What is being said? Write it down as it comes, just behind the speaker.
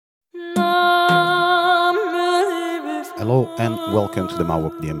Hello and welcome to the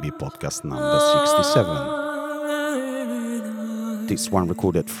Mawok DMB podcast number 67. This one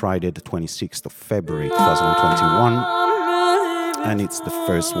recorded Friday the 26th of February 2021, and it's the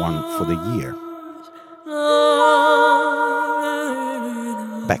first one for the year.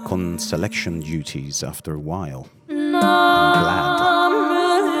 Back on selection duties after a while. I'm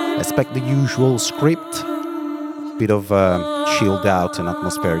glad. Expect the usual script, bit of chilled out and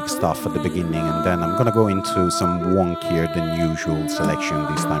atmospheric stuff at the beginning, and then I'm gonna go into some wonkier than usual selection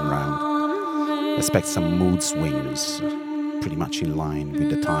this time round. Expect some mood swings, pretty much in line with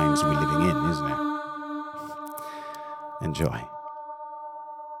the times we're living in, isn't it? Enjoy.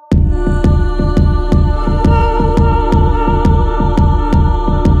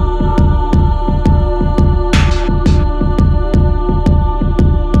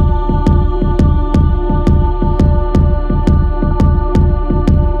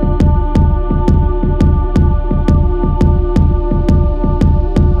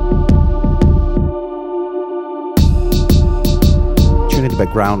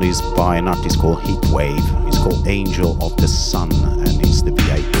 Background is by an artist called Heatwave. It's called Angel of the Sun and it's the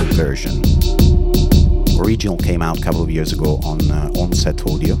VIP version. Original came out a couple of years ago on Onset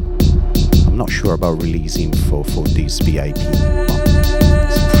Audio. I'm not sure about release info for this VIP, but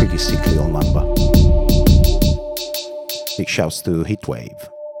it's a pretty sick little number. Big shouts to Heatwave.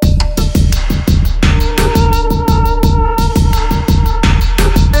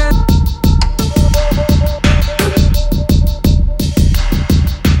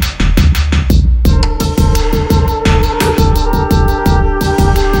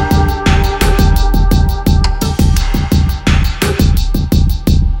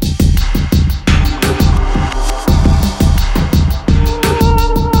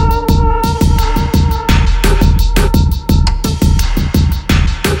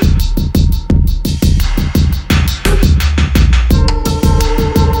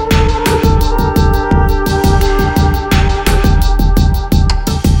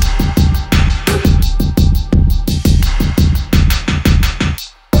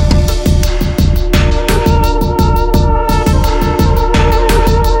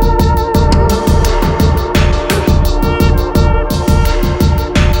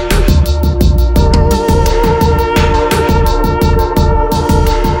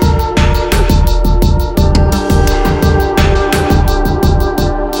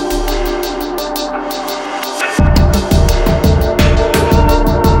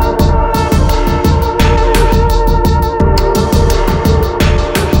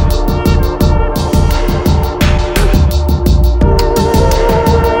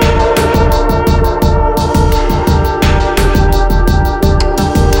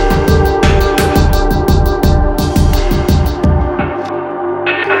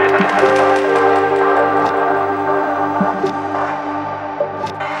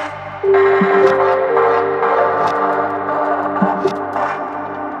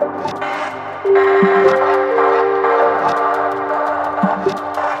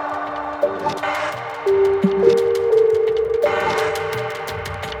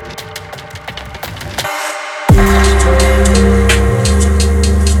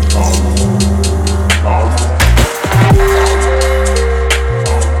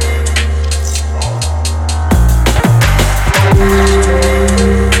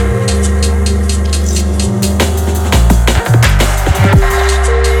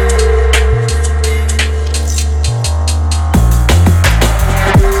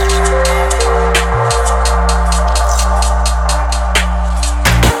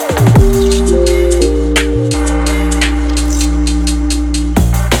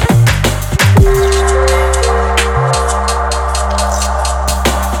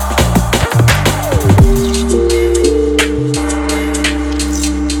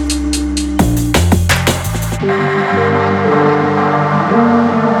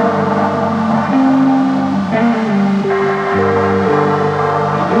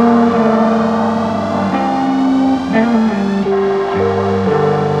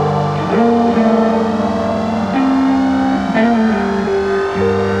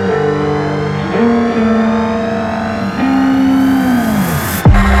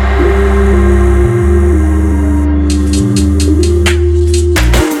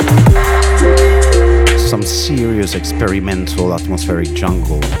 Experimental atmospheric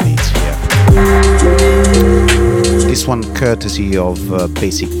jungle beats here. This one courtesy of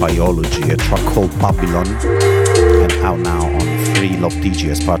Basic Biology, a track called Babylon, and out now on Free Love DG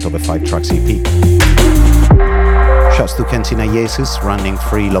as part of a 5-track EP. Shouts to Kentina Jesus running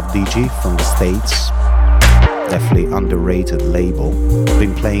Free Love DG from the States. definitely underrated label. I've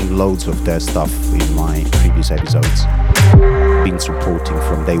been playing loads of their stuff in my previous episodes. Been supporting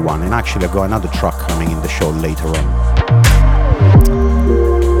from day one, and actually I've got another track coming in the show later on.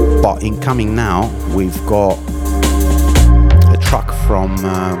 But incoming now, we've got a track from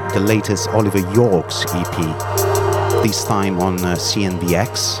the latest Oliver York's EP, this time on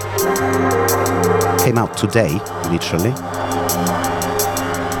CNVX. Came out today, literally.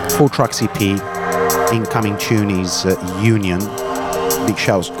 4 tracks EP. Incoming tune is Union. Big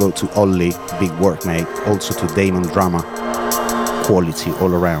shouts go to Ollie, big work mate. Also to Damon Drama. Quality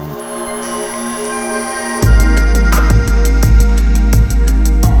all around.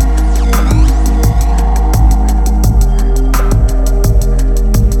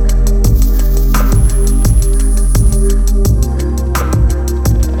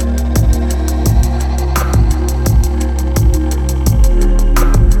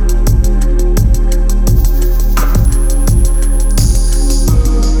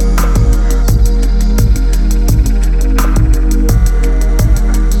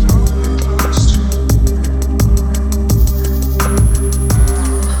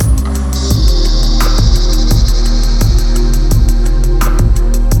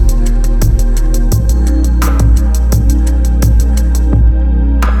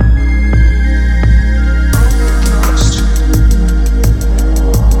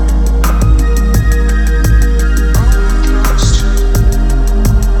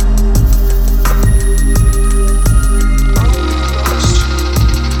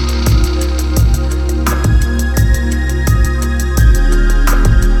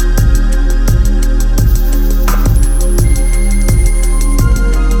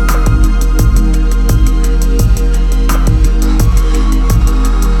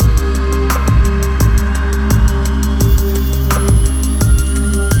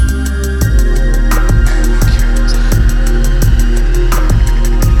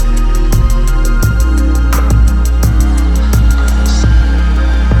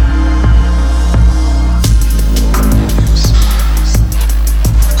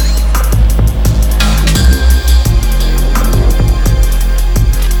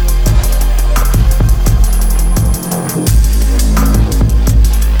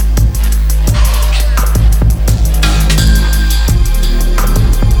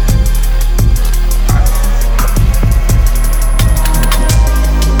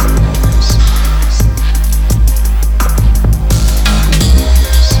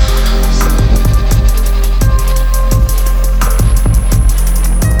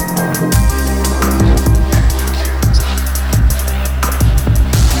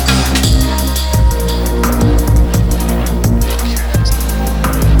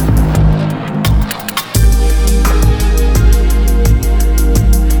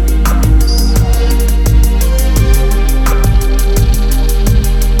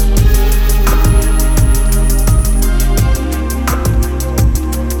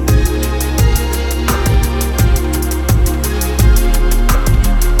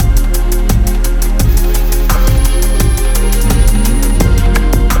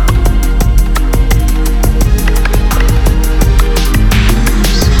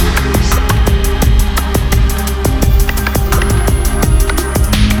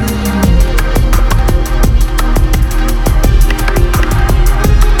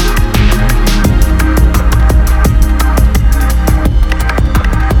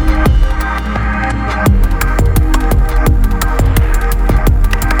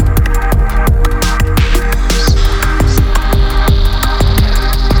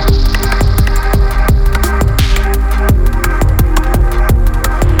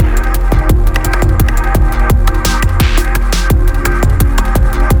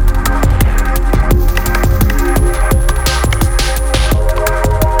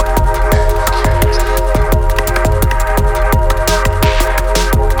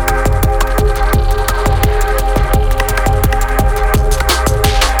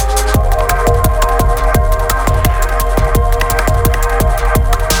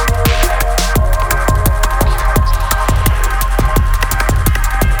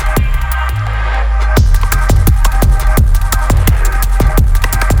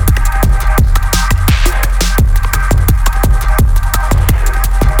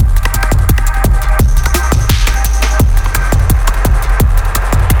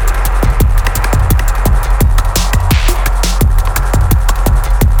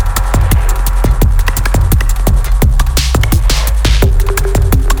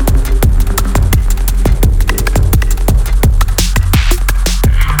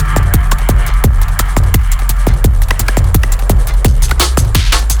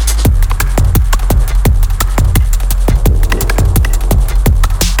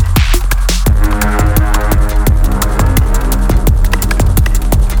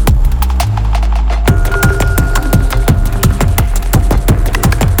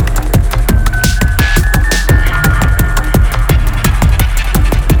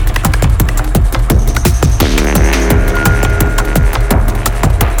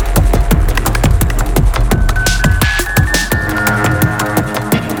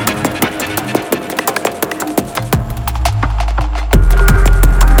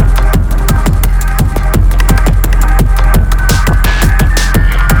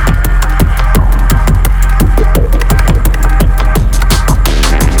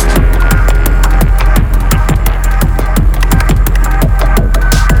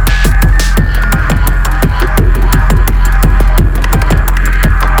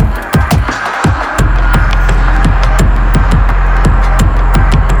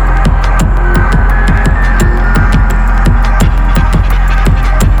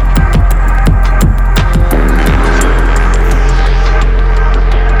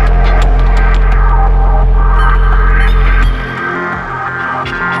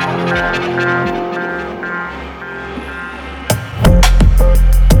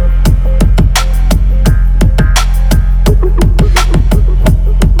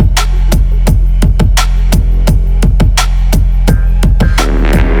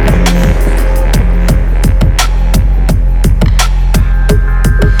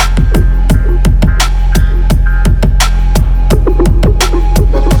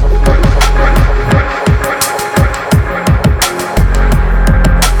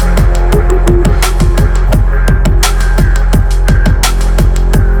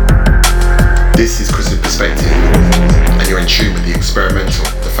 experimental,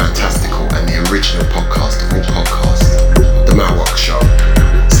 the fantastical, and the original podcast of all podcasts, The Malrock Show.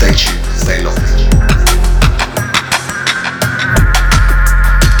 Stay tuned, stay locked.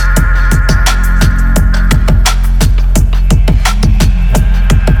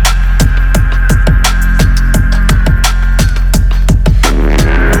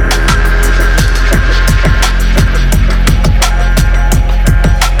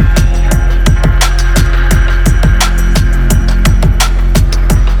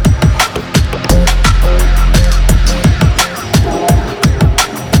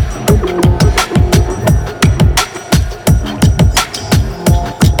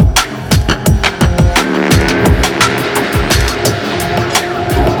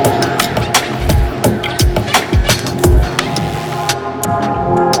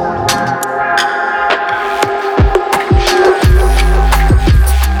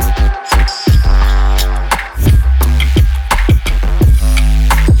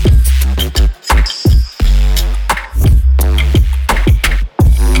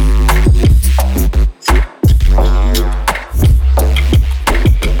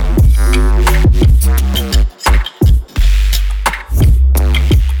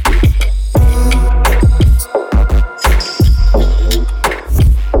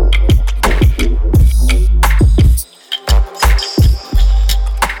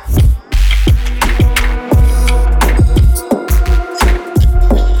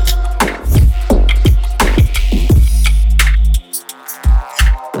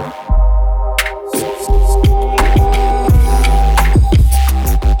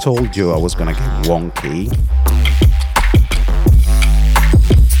 Told you I was gonna get wonky.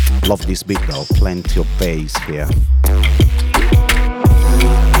 Love this beat though, plenty of bass here.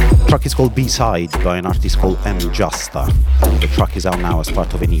 The track is called B-Side by an artist called M. Justa. The track is out now as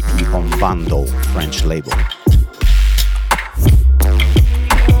part of an EP on Vandal, French label.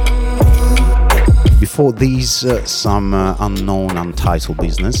 Before these, some unknown untitled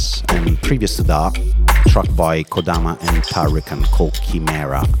business, and previous to that, track by Kodama and Tarikan called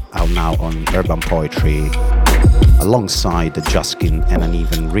Chimera, out now on Urban Poetry, alongside the Juskin and an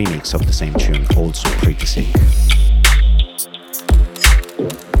even remix of the same tune, also pretty sick.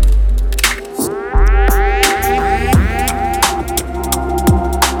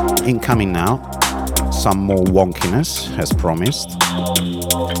 Incoming now, some more wonkiness as promised.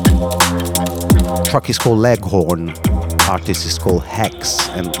 Track is called Leghorn, artist is called Hex,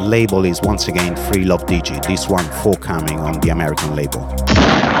 and label is once again Free Love Digi, this one forthcoming on the American label.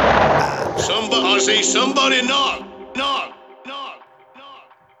 I see somebody knock.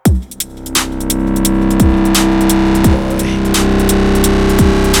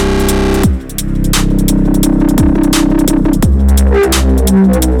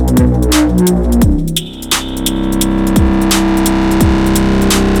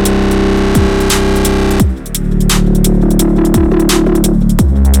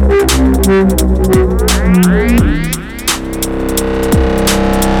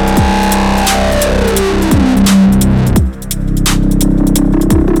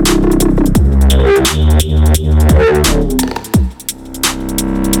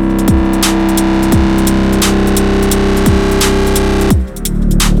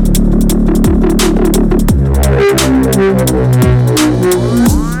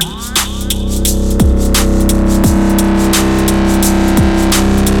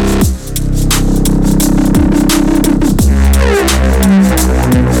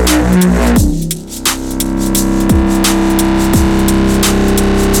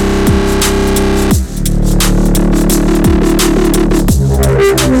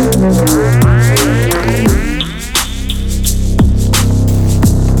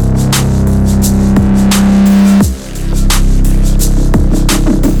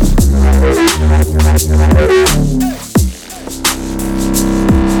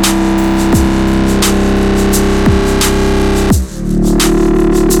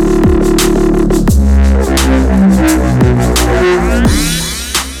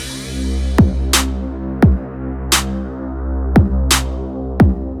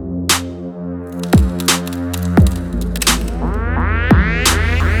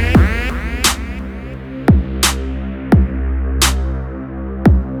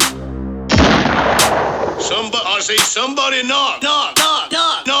 Somebody knock. No.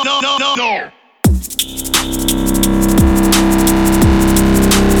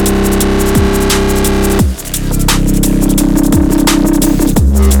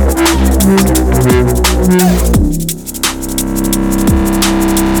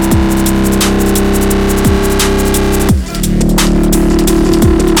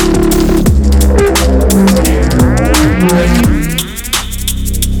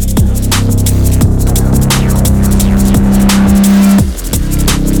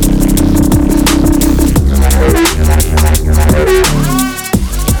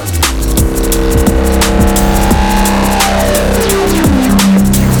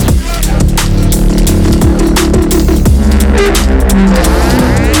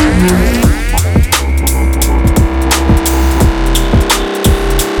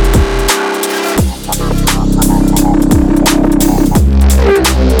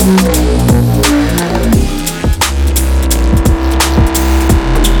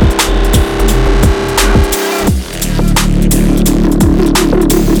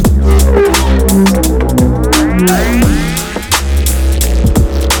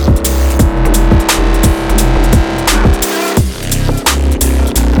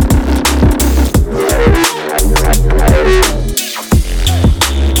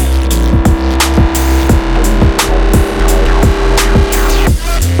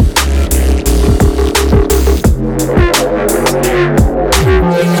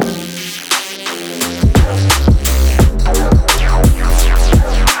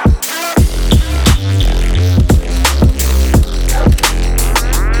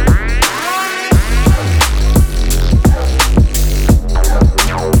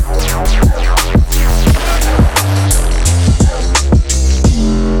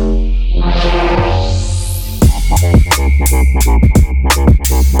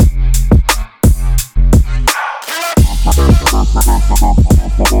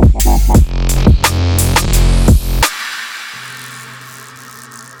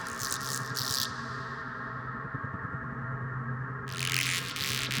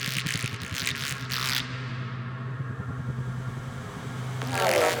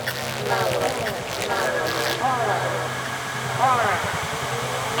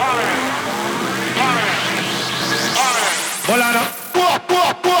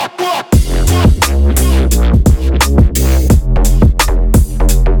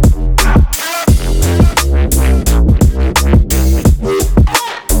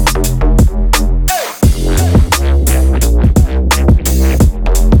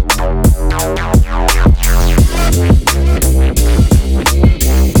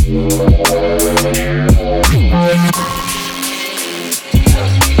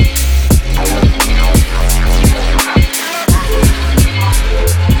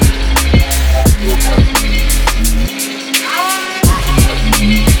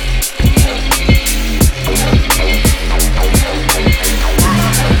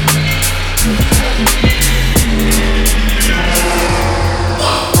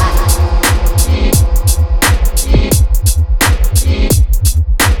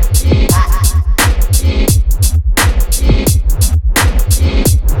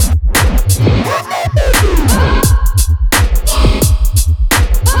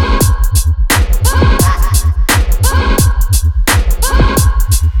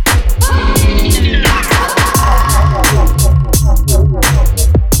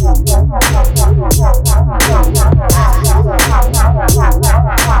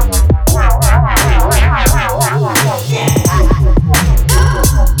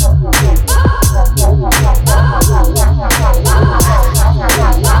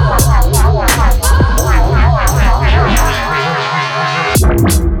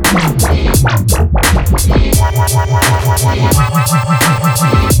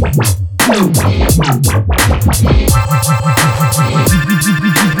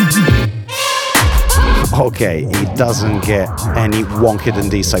 Okay, it doesn't get any wonkier than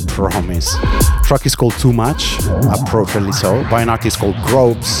this, I promise. Track is called Too Much, appropriately so, by an artist called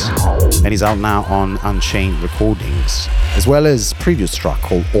Gropes, and is out now on Unchained Recordings, as well as previous track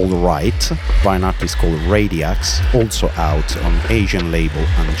called All Right by an artist called Radiax, also out on Asian label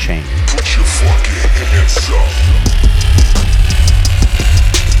Unchained. Put your fucking hands up.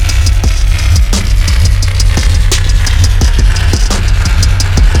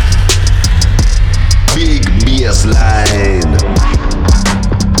 Big bass line.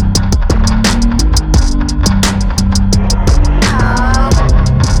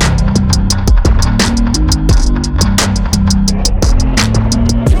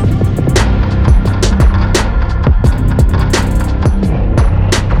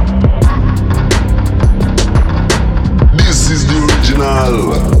 This is the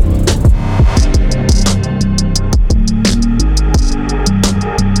original.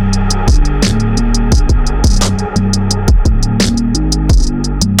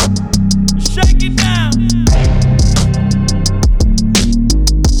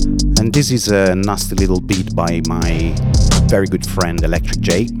 This is a nasty little beat by my very good friend Electric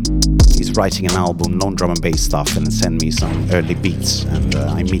J. He's writing an album, non-drum and bass stuff, and sent me some early beats, and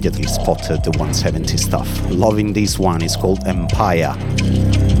I immediately spotted the 170 stuff. Loving this one, it's called Empire.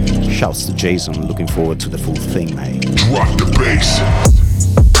 Shouts to Jason, looking forward to the full thing, mate. Drop the bass.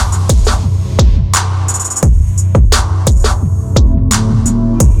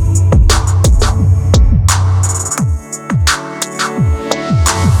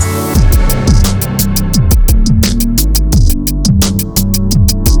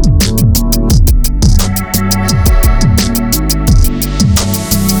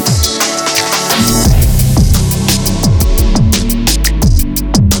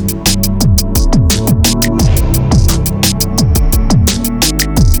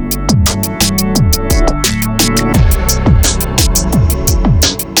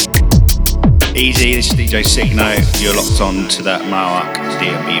 Easy, this is DJ Signo. You're locked on to that Mawak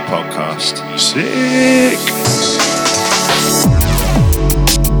DMB podcast. Sick.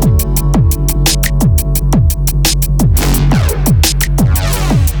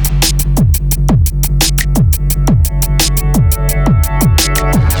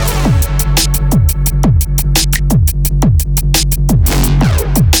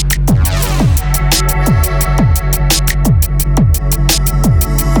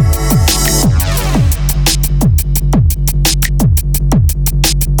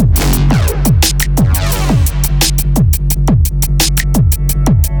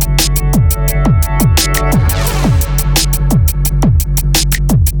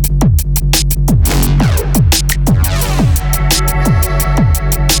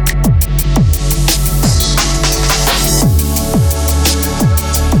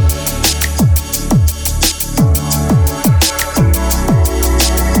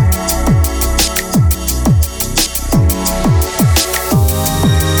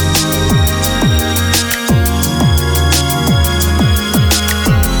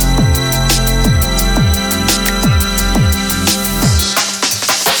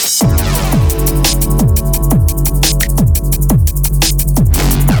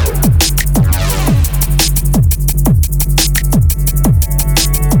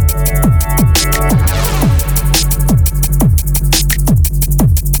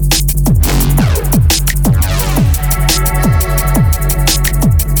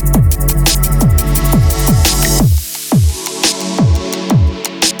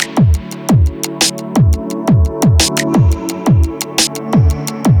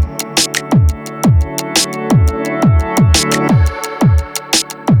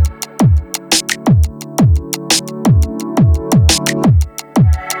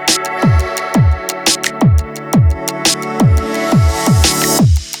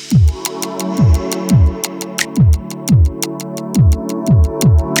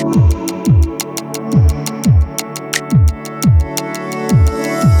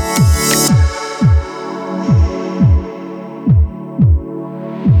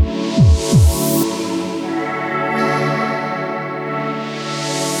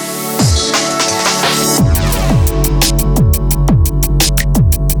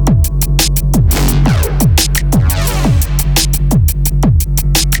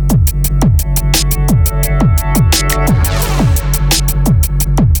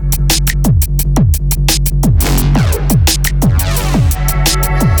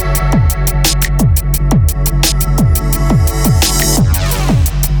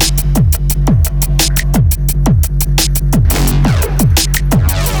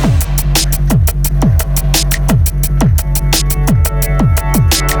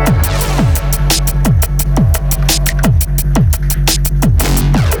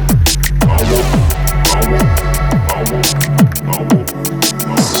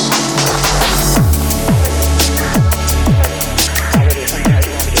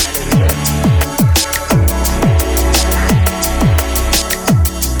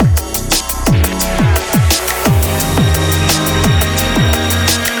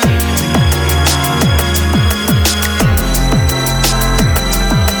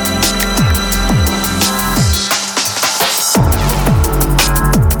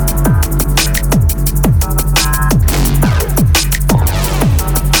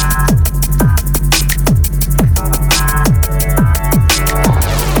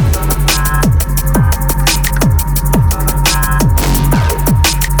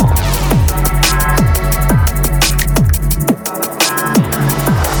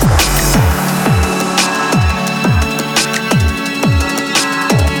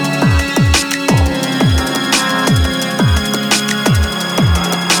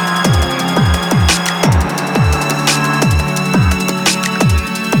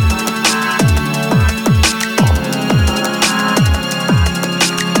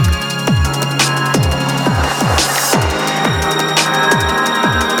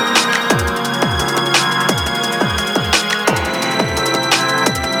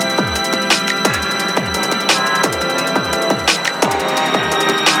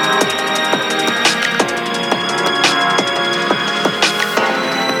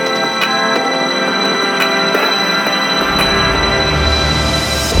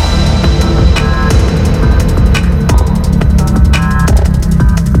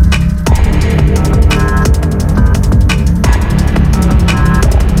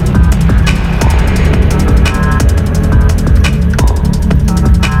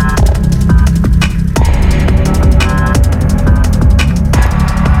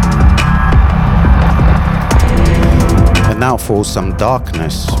 Now for some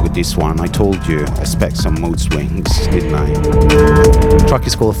darkness with this one. I told you, expect some mood swings, didn't I? The track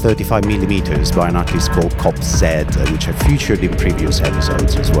is called 35mm by an artist called Cop Z, which I featured in previous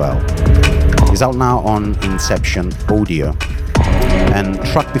episodes as well. It's out now on Inception Audio. And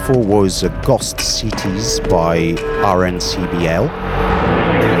track before was Ghost Cities by RNCBL.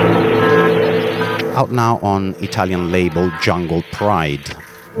 Out now on Italian label Jungle Pride.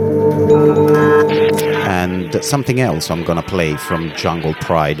 And something else I'm gonna play from Jungle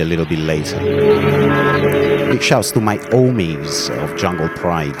Pride a little bit later. Big shouts to my homies of Jungle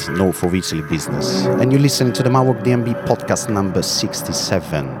Pride, North of Italy business. And you're listening to the Mawok DnB podcast number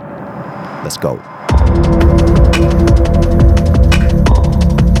 67. Let's go.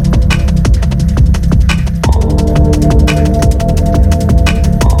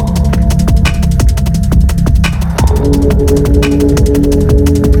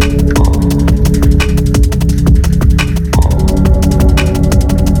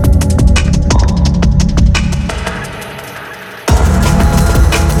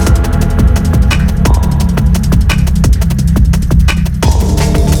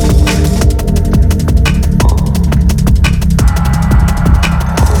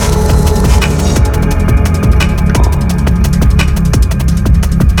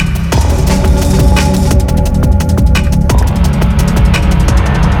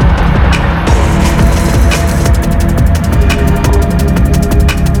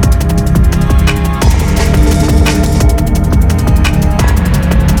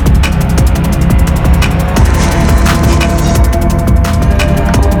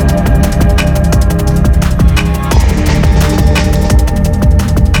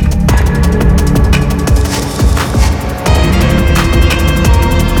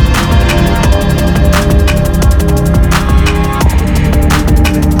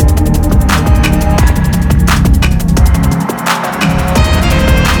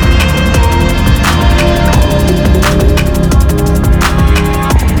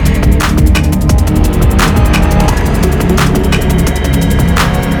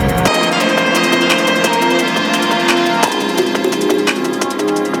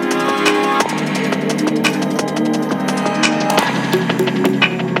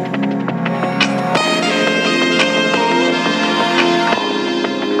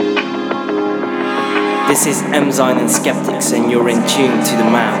 This is Emzyne and Skeptics, and you're in tune to the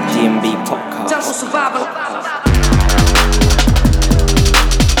Mawok DnB podcast. Jungle Survival.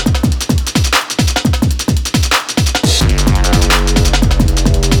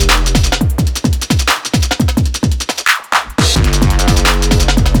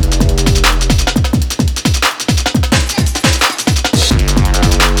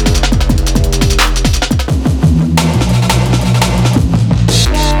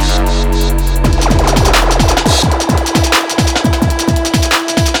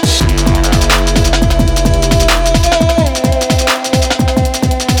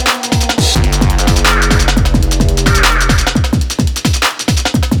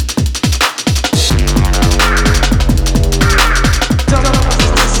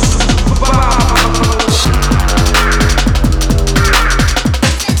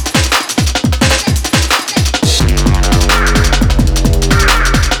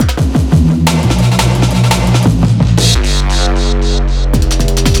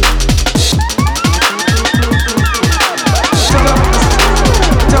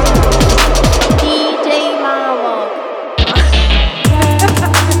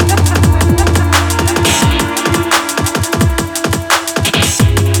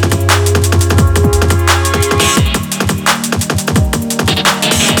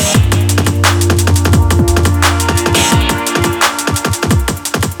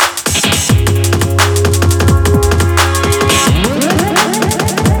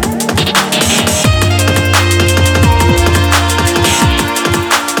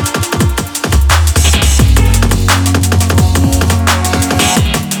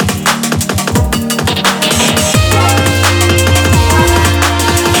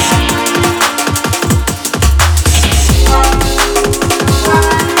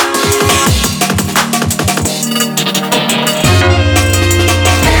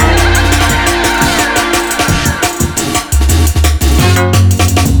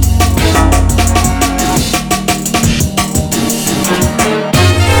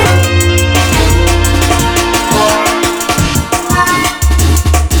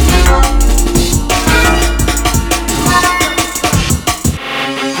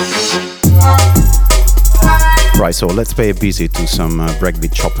 So let's pay a visit to some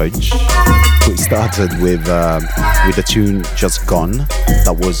breakbeat choppage. We started with the tune Just Gone,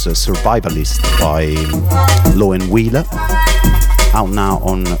 that was Survivalist by Low and Wheeler, out now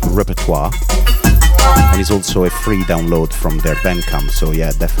on Repertoire, and it's also a free download from their Bandcamp, so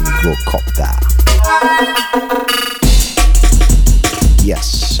yeah, definitely go cop that.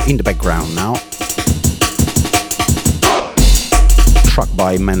 Yes, in the background now, track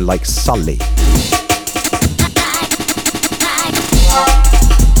by men like Sully.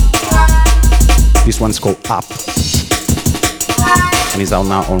 This one's called Up, and is out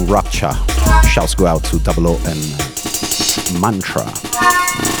now on Rapture. Shouts go out to Double O and Mantra.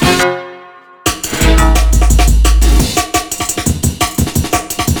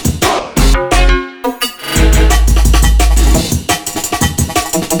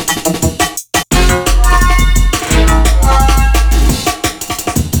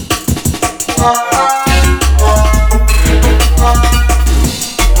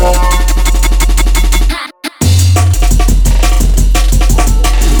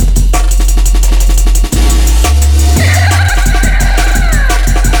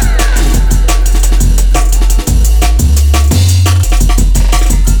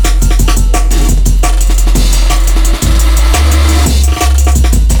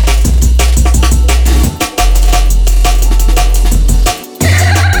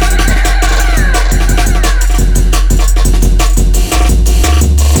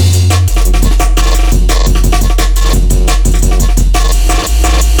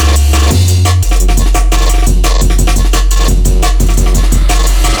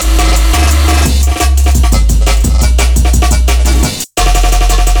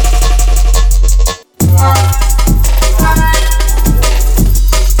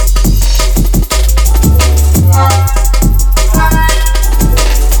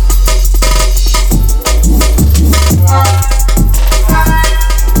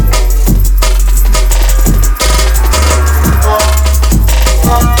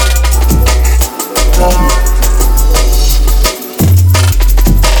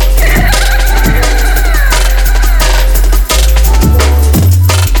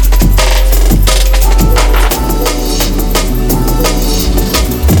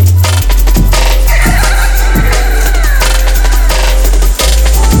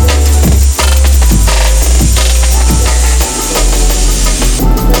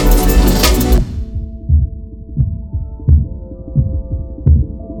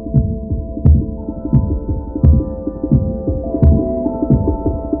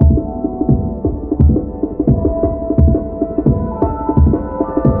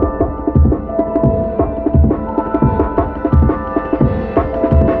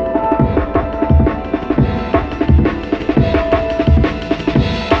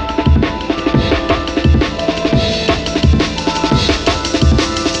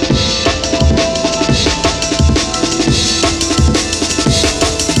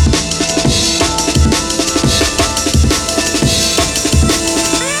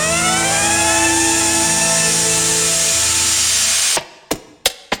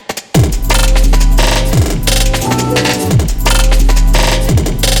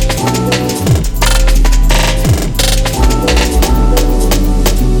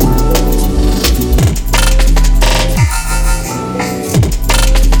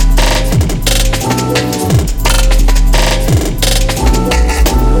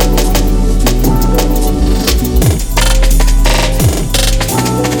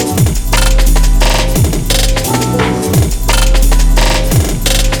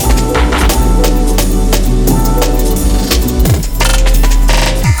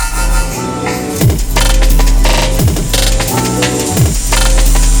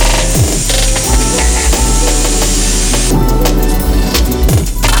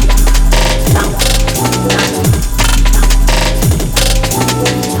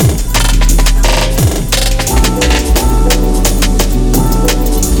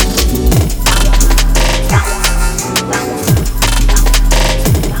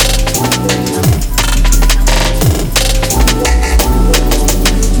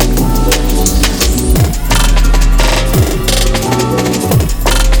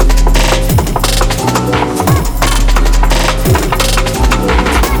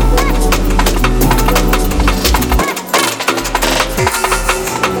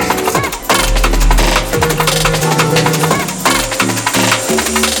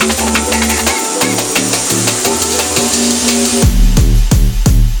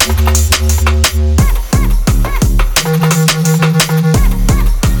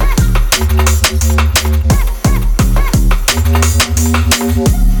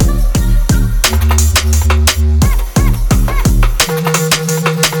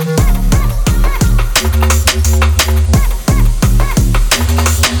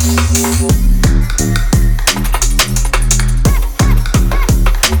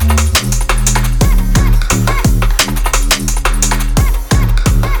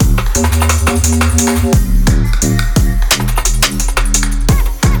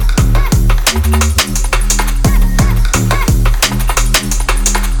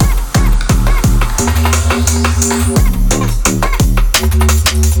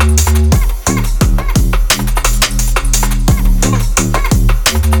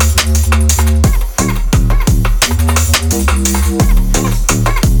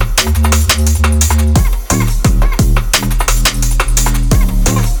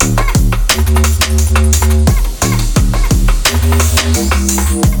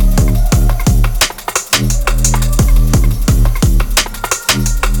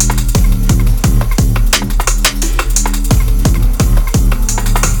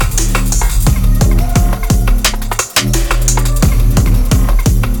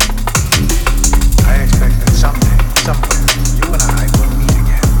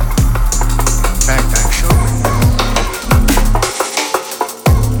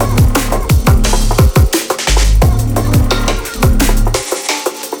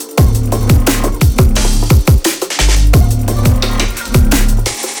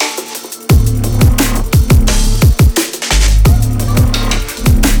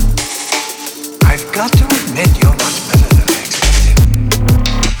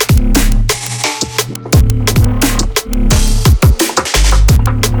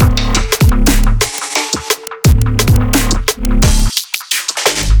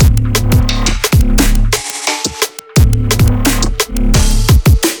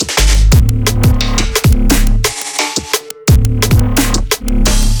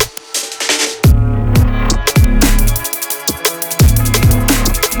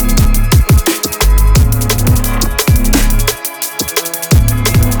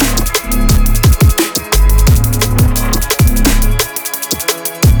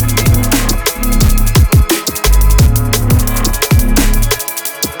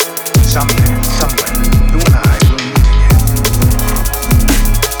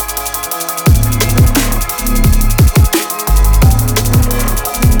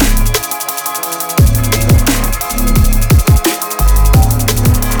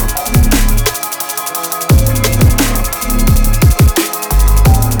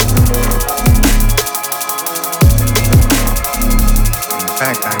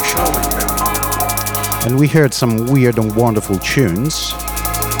 And we heard some weird and wonderful tunes.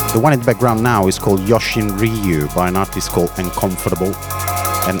 The one in the background now is called Yoshin Ryu by an artist called Uncomfortable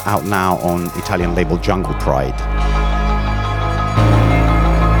and out now on Italian label Jungle Pride.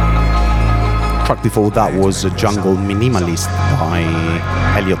 Track before that was Jungle Minimalist by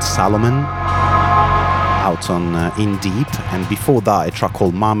Elliot Salomon out on In Deep, and before that a track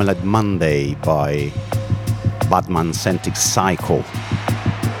called Marmalade Monday by Badman Centric Cycle.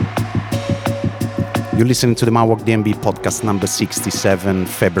 You're listening to the Mawok DnB podcast number 67,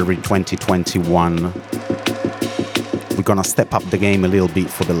 February 2021. We're gonna step up the game a little bit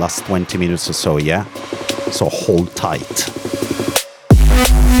for the last 20 minutes or so, yeah? So hold tight.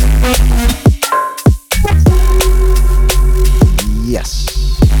 Yes.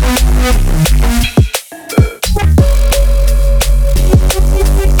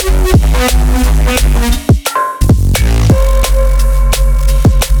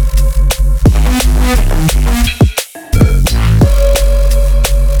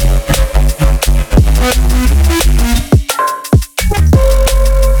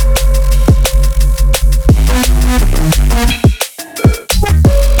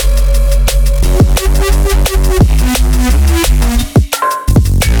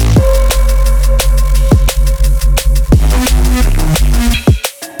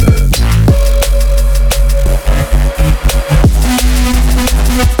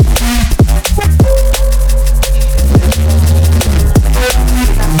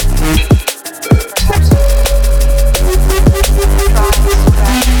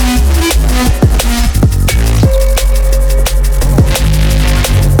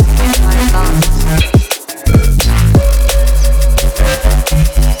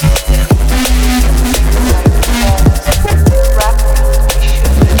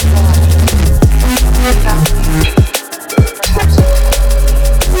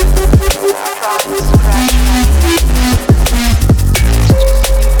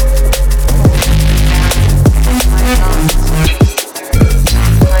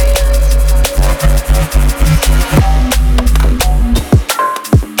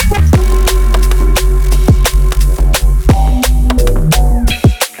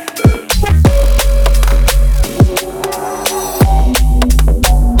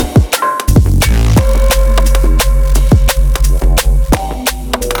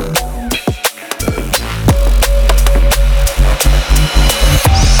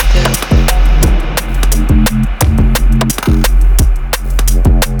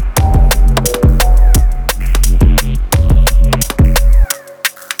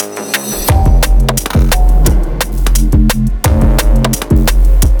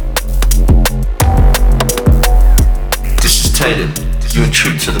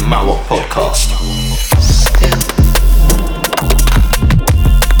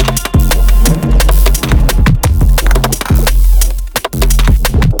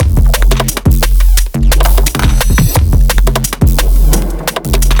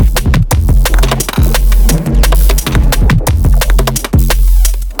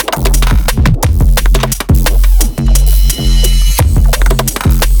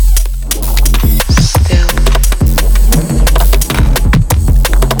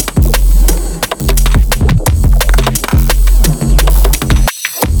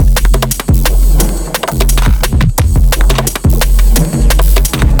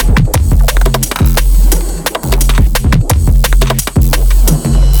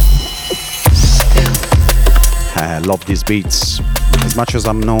 Love these beats. As much as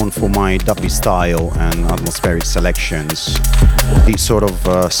I'm known for my dubby style and atmospheric selections, these sort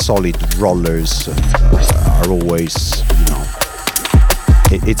of solid rollers are always,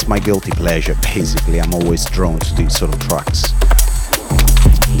 it's my guilty pleasure, basically. I'm always drawn to these sort of tracks.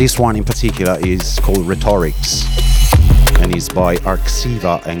 This one in particular is called Rhetorics and is by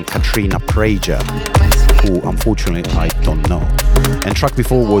Arxiva and Katrina Prager, who unfortunately I don't know. And track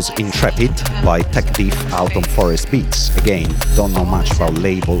before was Intrepid by Tech Diff out on Forest Beats. Again, don't know much about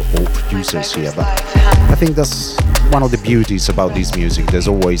label or producers here, but I think that's one of the beauties about this music. There's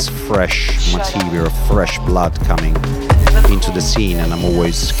always fresh material, fresh blood coming into the scene, and I'm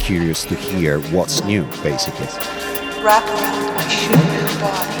always curious to hear what's new, basically.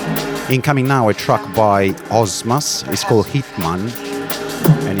 Incoming now a track by Osmas, it's called Hitman,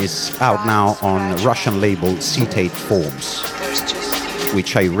 and it's out now on Russian label Cetate Forms,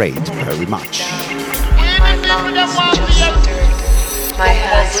 which I rate very much. My lungs just stirred, my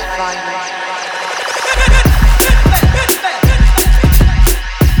hands violent.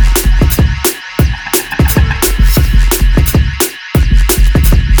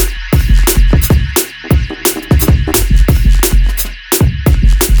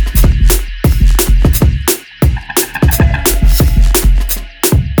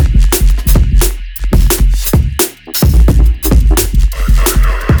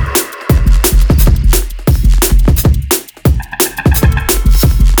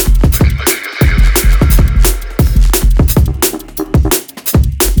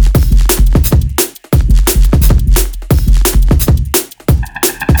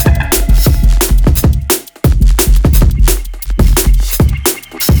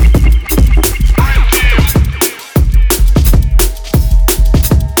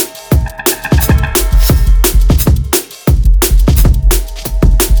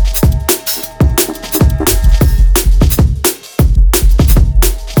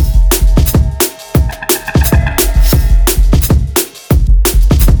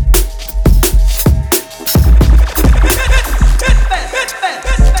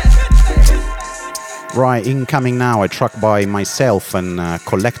 Right, incoming now a track by myself and a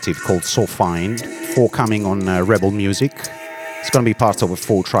collective called So Fine, forthcoming on Rebel Music. It's going to be part of a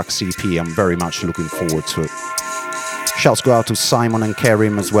 4-track EP. I'm very much looking forward to it. Shouts go out to Simon and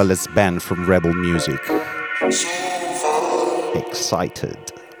Kerim as well as Ben from Rebel Music. Excited.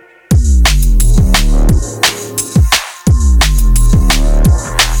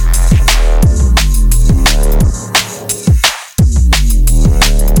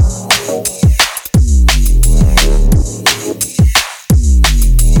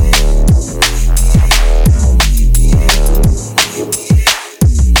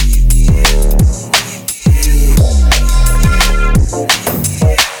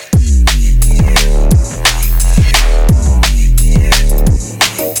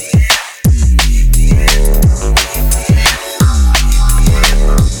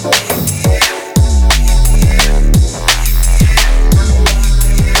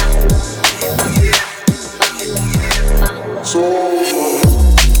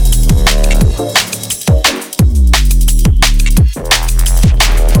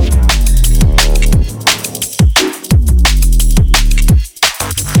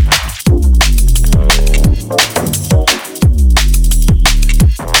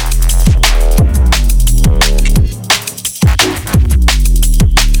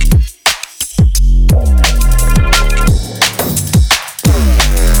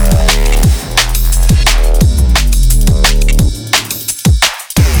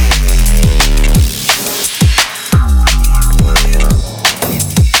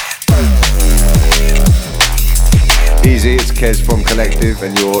 From Collective,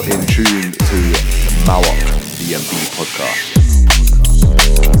 and you're in tune to Mawok DMB podcast.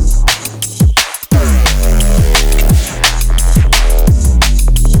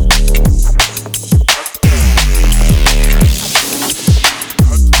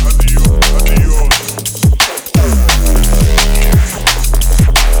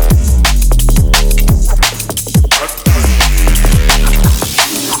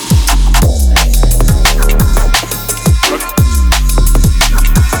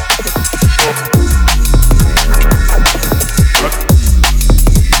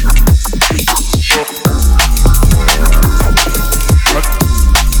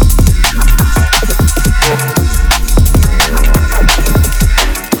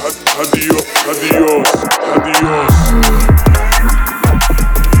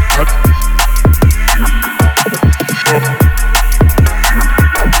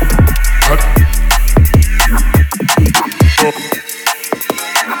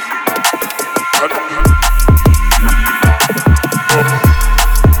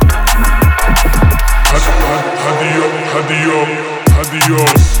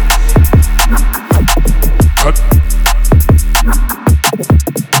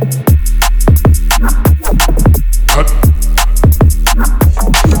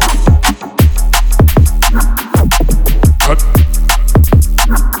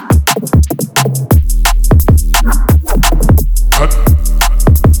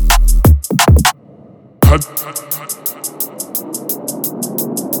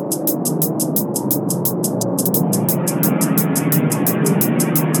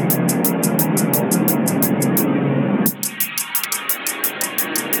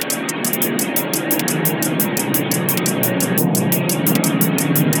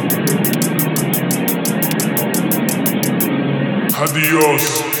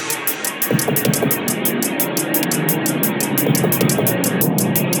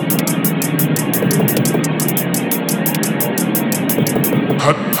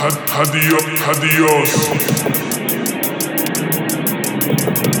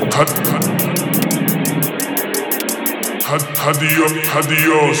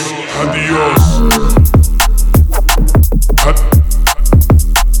 Adios. Adios.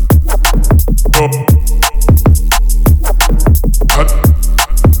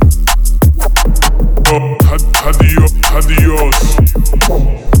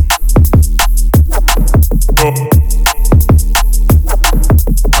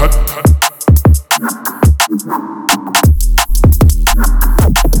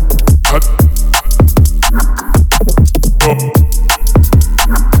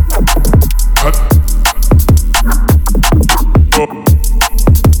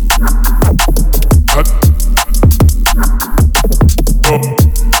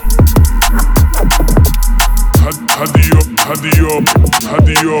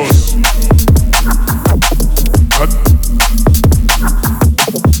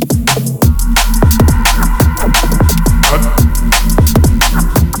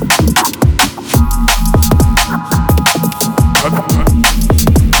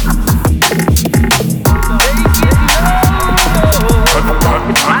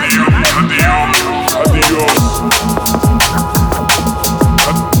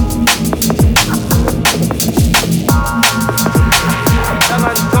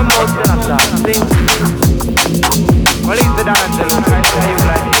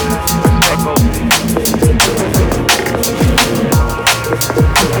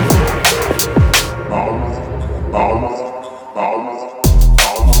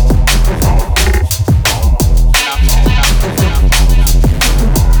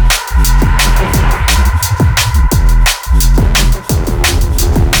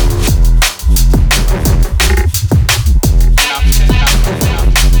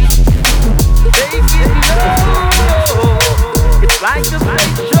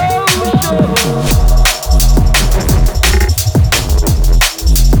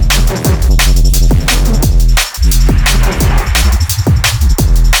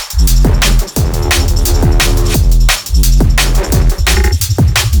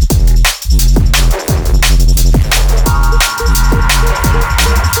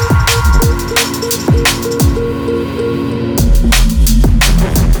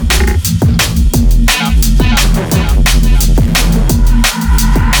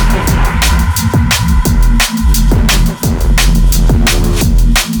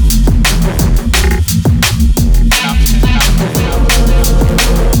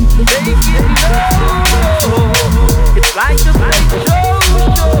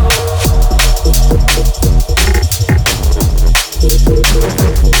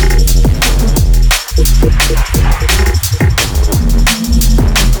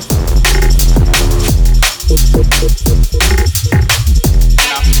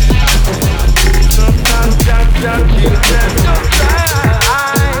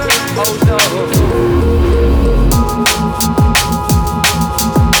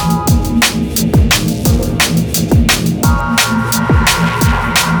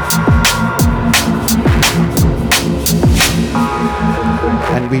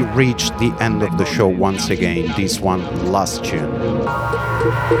 reached the end of the show once again. This one, last tune.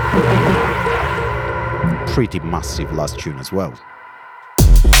 Pretty massive last tune as well.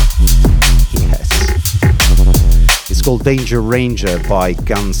 Yes. It's called Danger Ranger by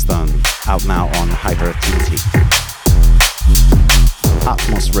Gunston, out now on Hyperactivity.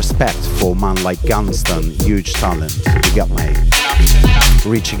 Utmost respect for a man like Gunston, huge talent, big up mate.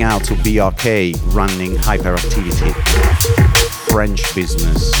 Reaching out to BRK, running Hyperactivity, French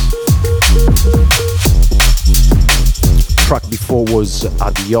business. Track before was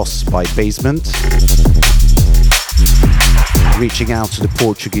Adios by Basement. Reaching out to the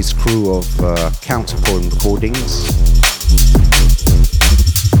Portuguese crew of Counterpoint Recordings.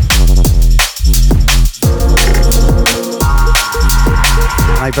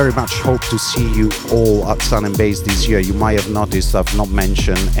 I very much hope to see you all at Sun and Bass this year. You might have noticed I've not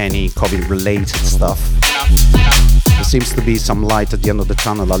mentioned any COVID-related stuff. There seems to be some light at the end of the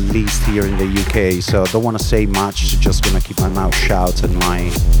tunnel, at least here in the UK, so I don't want to say much, just gonna keep my mouth shut and my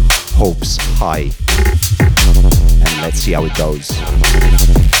hopes high. And let's see how it goes.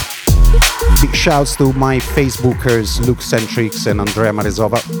 Big shouts to my Facebookers, Luke Centrix and Andrea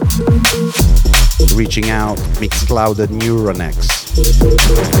Marizova. Reaching out, Mixcloud and Neuronex.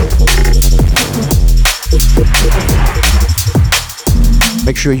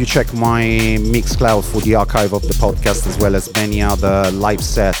 Make sure you check my Mixcloud for the archive of the podcast, as well as many other live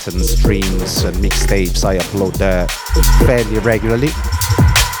sets and streams and mixtapes I upload there fairly regularly.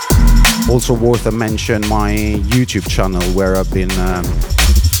 Also worth a mention, my YouTube channel, where I've been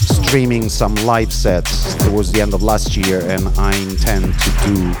streaming some live sets towards the end of last year, and I intend to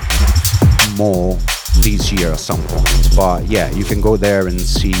do more this year at some point. But yeah, you can go there and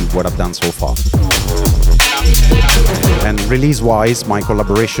see what I've done so far. And release-wise, my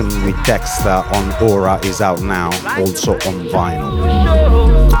collaboration with Dexter on Aura is out now, also on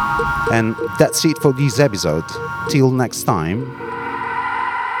vinyl. And that's it for this episode. Till next time,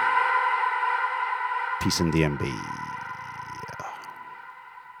 peace in DMB.